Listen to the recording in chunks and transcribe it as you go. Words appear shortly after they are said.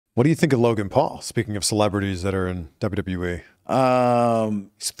What do you think of Logan Paul? Speaking of celebrities that are in WWE,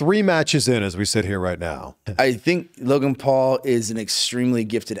 he's 3 matches in as we sit here right now. I think Logan Paul is an extremely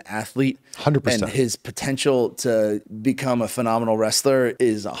gifted athlete. 100%. And his potential to become a phenomenal wrestler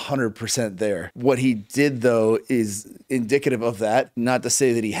is 100% there. What he did, though, is indicative of that. Not to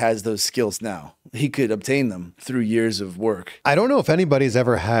say that he has those skills now. He could obtain them through years of work. I don't know if anybody's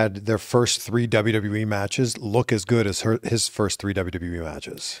ever had their first 3 WWE matches look as good as his first 3 WWE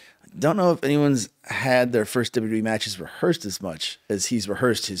matches. Don't know if anyone's had their first WWE matches rehearsed as much as he's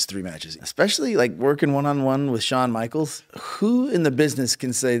rehearsed his 3 matches, especially like working one-on-one with Shawn Michaels. Who in the business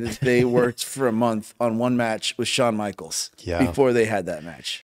can say that they worked for a month on one match with Shawn Michaels before they had that match?